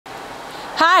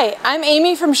Hi, I'm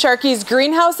Amy from Sharkey's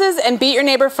Greenhouses and Beat Your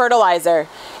Neighbor Fertilizer.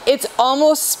 It's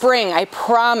almost spring, I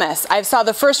promise. I saw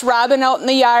the first robin out in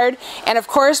the yard, and of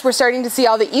course we're starting to see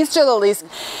all the Easter lilies.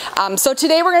 So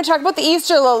today we're going to talk about the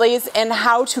Easter lilies and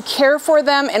how to care for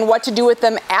them and what to do with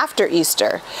them after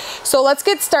Easter. So let's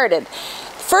get started.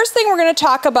 First thing we're going to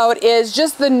talk about is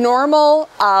just the normal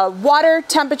water,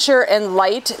 temperature, and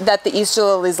light that the Easter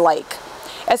lilies like.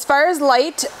 As far as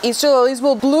light, Easter lilies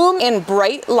will bloom in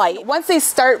bright light. Once they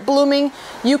start blooming,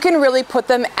 you can really put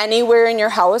them anywhere in your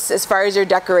house as far as your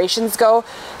decorations go.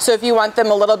 So if you want them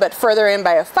a little bit further in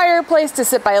by a fireplace to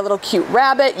sit by a little cute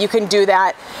rabbit, you can do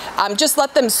that. Just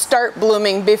let them start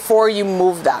blooming before you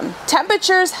move them.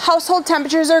 Temperatures, household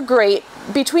temperatures are great.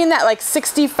 Between that like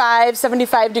 65,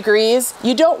 75 degrees.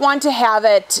 You don't want to have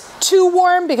it too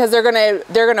warm because they're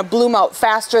gonna bloom out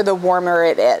faster the warmer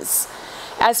it is.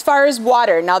 As far as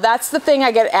water, now that's the thing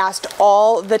I get asked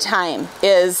all the time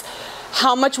is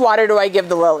how much water do I give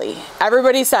the lily?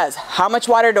 Everybody says, how much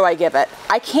water do I give it?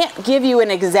 I can't give you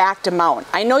an exact amount.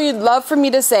 I know you'd love for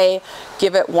me to say,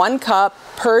 give it 1 cup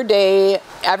per day,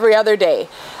 every other day.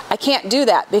 I can't do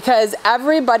that because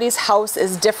everybody's house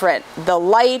is different. The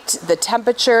light, the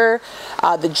temperature,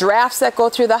 the drafts that go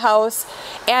through the house,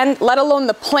 and let alone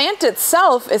the plant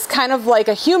itself is kind of like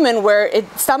a human where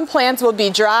some plants will be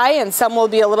dry and some will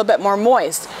be a little bit more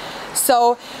moist.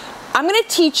 So I'm going to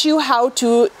teach you how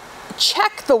to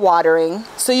check the watering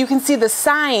so you can see the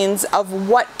signs of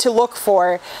what to look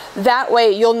for. That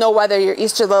way you'll know whether your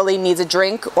Easter lily needs a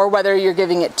drink or whether you're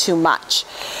giving it too much.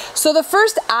 So the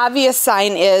first obvious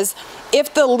sign is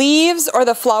if the leaves or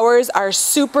the flowers are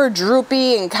super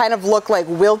droopy and kind of look like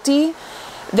wilty,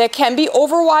 that can be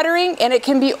overwatering and it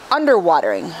can be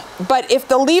underwatering. But if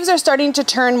the leaves are starting to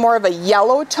turn more of a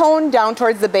yellow tone down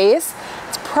towards the base,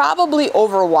 it's probably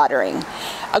overwatering.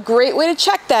 A great way to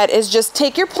check that is just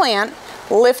take your plant,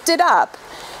 lift it up,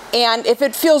 and if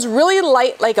it feels really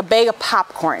light like a bag of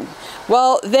popcorn,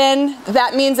 well then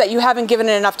that means that you haven't given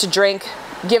it enough to drink.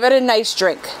 Give it a nice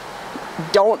drink.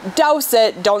 Don't douse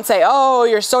it. Don't say, oh,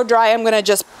 you're so dry, I'm gonna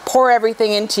just pour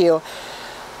everything into you.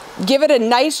 Give it a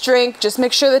nice drink, just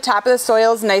make sure the top of the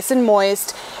soil is nice and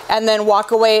moist, and then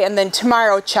walk away, and then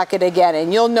tomorrow check it again,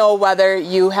 and you'll know whether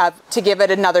you have to give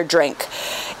it another drink.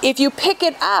 If you pick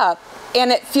it up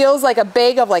and it feels like a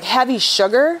bag of like heavy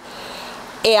sugar,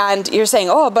 and you're saying,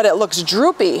 oh, but it looks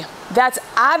droopy, that's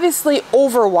obviously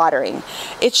overwatering.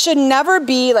 It should never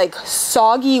be like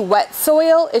soggy, wet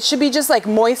soil. It should be just like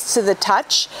moist to the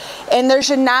touch, and there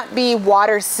should not be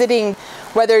water sitting,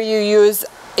 whether you use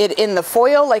it in the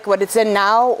foil like what it's in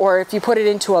now or if you put it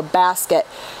into a basket.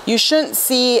 You shouldn't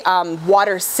see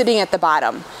water sitting at the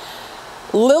bottom.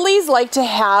 Lilies like to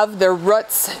have their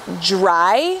roots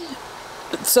dry,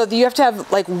 so you have to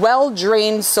have like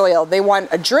well-drained soil. They want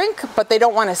a drink, but they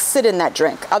don't want to sit in that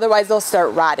drink. Otherwise they'll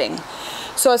start rotting.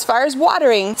 So as far as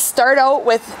watering, start out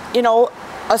with, you know,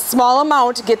 a small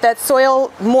amount, get that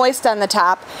soil moist on the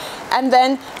top, and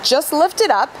then just lift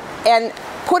it up and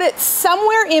put it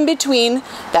somewhere in between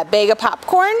that bag of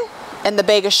popcorn and the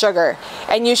bag of sugar.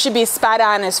 And you should be spot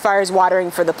on as far as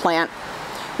watering for the plant.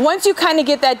 Once you kind of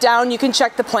get that down, you can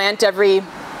check the plant every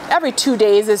 2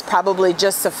 days is probably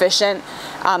just sufficient.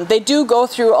 They do go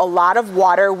through a lot of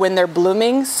water when they're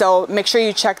blooming, so make sure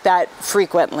you check that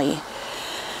frequently.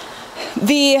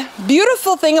 The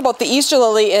beautiful thing about the Easter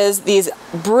lily is these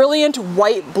brilliant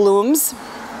white blooms.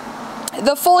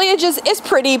 The foliage is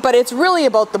pretty, but it's really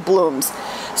about the blooms.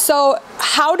 So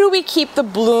how do we keep the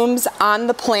blooms on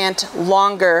the plant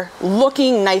longer,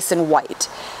 looking nice and white?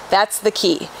 That's the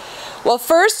key. Well,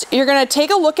 first, you're going to take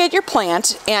a look at your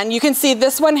plant, and you can see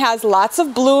this one has lots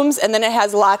of blooms, and then it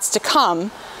has lots to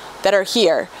come that are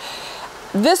here.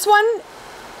 This one,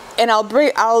 and I'm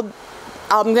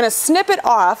going to snip it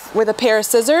off with a pair of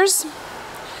scissors.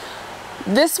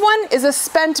 This one is a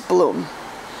spent bloom.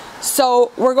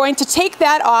 So we're going to take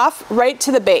that off right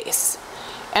to the base,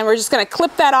 and we're just going to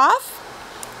clip that off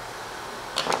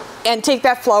and take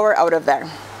that flower out of there.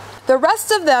 The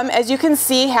rest of them, as you can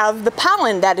see, have the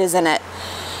pollen that is in it.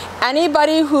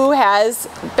 Anybody who has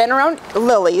been around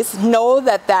lilies know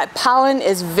that that pollen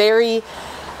is very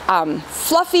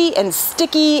fluffy and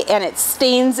sticky, and it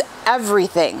stains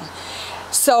everything.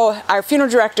 So our funeral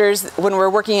directors, when we're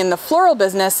working in the floral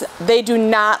business, they do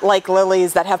not like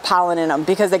lilies that have pollen in them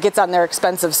because it gets on their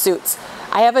expensive suits.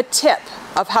 I have a tip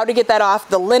of how to get that off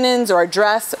the linens or a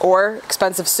dress or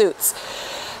expensive suits.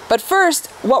 But first,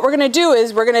 what we're going to do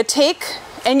is we're going to take,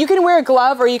 and you can wear a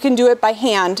glove or you can do it by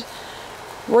hand.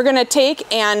 We're going to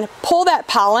take and pull that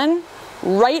pollen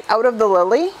right out of the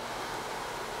lily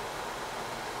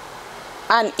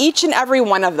on each and every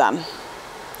one of them.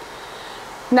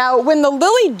 Now, when the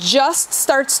lily just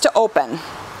starts to open,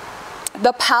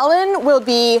 the pollen will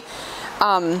be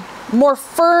more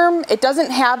firm. It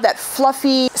doesn't have that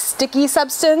fluffy, sticky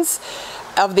substance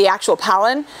of the actual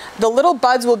pollen. The little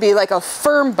buds will be like a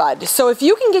firm bud. So if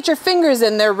you can get your fingers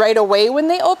in there right away when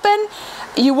they open,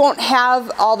 you won't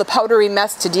have all the powdery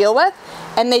mess to deal with,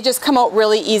 and they just come out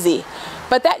really easy.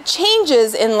 But that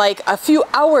changes in like a few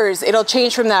hours. It'll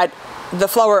change from the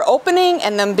flower opening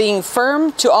and then being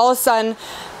firm to all of a sudden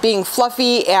being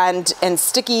fluffy and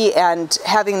sticky and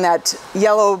having that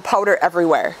yellow powder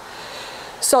everywhere.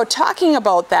 So talking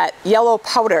about that yellow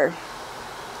powder,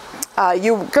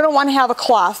 you're going to want to have a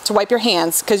cloth to wipe your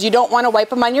hands, because you don't want to wipe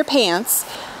them on your pants.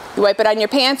 You wipe it on your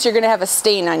pants, you're going to have a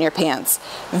stain on your pants.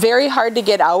 Very hard to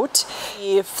get out.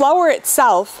 The flower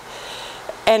itself,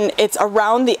 and it's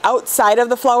around the outside of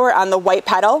the flower on the white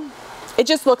petal, it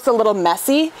just looks a little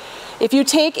messy. If you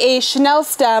take a Chanel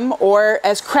stem, or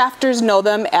as crafters know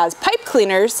them as pipe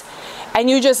cleaners, and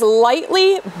you just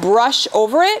lightly brush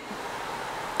over it,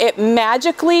 it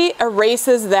magically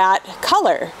erases that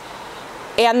color.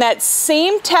 And that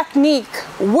same technique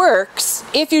works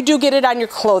if you do get it on your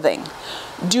clothing.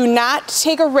 Do not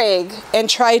take a rag and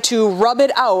try to rub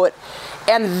it out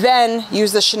and then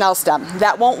use the Chanel stem.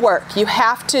 That won't work. You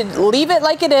have to leave it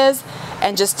like it is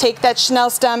and just take that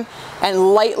Chanel stem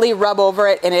and lightly rub over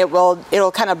it, and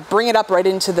it'll kind of bring it up right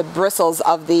into the bristles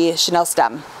of the Chanel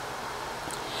stem.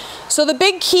 So the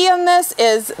big key on this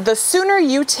is the sooner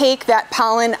you take that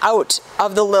pollen out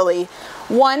of the lily,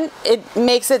 one, it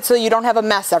makes it so you don't have a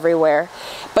mess everywhere,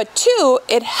 but two,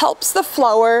 it helps the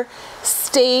flower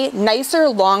stay nicer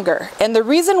longer. And the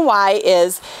reason why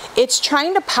is it's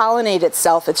trying to pollinate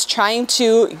itself. It's trying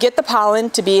to get the pollen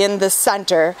to be in the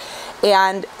center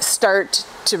and start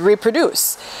to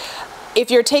reproduce. If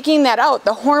you're taking that out,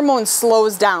 the hormone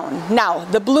slows down. Now,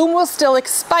 the bloom will still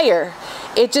expire.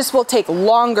 It just will take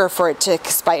longer for it to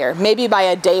expire, maybe by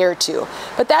a day or two.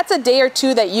 But that's a day or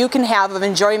two that you can have of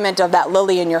enjoyment of that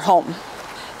lily in your home.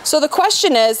 So the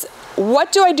question is,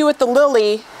 what do I do with the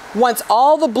lily once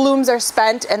all the blooms are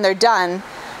spent and they're done?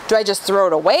 Do I just throw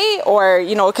it away? Or,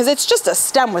 because it's just a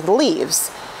stem with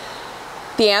leaves.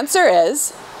 The answer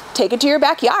is, take it to your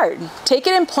backyard. Take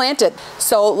it and plant it.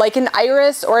 So like an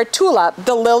iris or a tulip,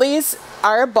 the lilies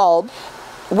are a bulb.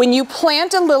 When you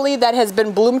plant a lily that has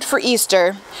been bloomed for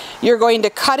Easter, you're going to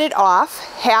cut it off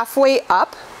halfway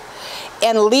up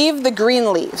and leave the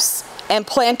green leaves and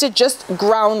plant it just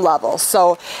ground level.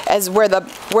 So as where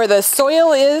the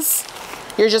soil is,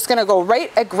 you're just going to go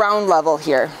right at ground level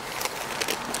here.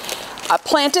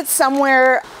 Plant it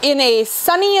somewhere in a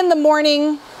sunny in the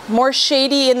morning, more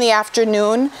shady in the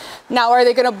afternoon. Now, are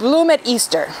they going to bloom at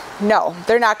Easter? No,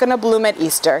 they're not going to bloom at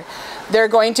Easter. They're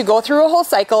going to go through a whole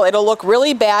cycle. It'll look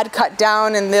really bad cut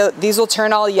down, and these will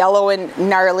turn all yellow and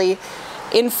gnarly.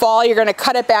 In fall, you're going to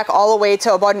cut it back all the way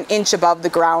to about an inch above the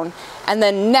ground. And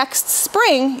then next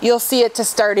spring, you'll see it to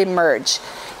start emerge.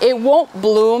 It won't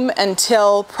bloom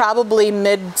until probably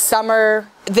midsummer.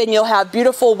 Then you'll have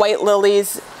beautiful white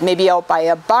lilies, maybe out by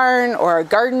a barn or a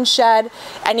garden shed,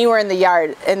 anywhere in the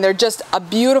yard. And they're just a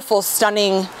beautiful,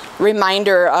 stunning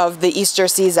reminder of the Easter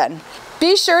season.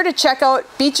 Be sure to check out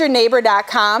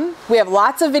beatyourneighbor.com. We have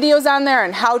lots of videos on there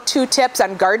on how-to tips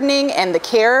on gardening and the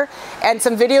care, and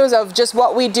some videos of just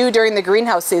what we do during the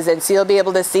greenhouse season, so you'll be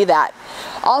able to see that.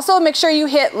 Also, make sure you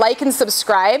hit like and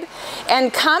subscribe,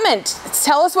 and comment.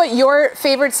 Tell us what your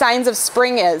favorite signs of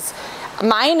spring is.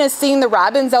 Mine is seeing the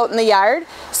robins out in the yard,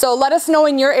 so let us know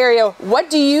in your area, what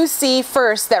do you see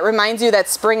first that reminds you that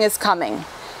spring is coming?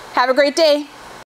 Have a great day.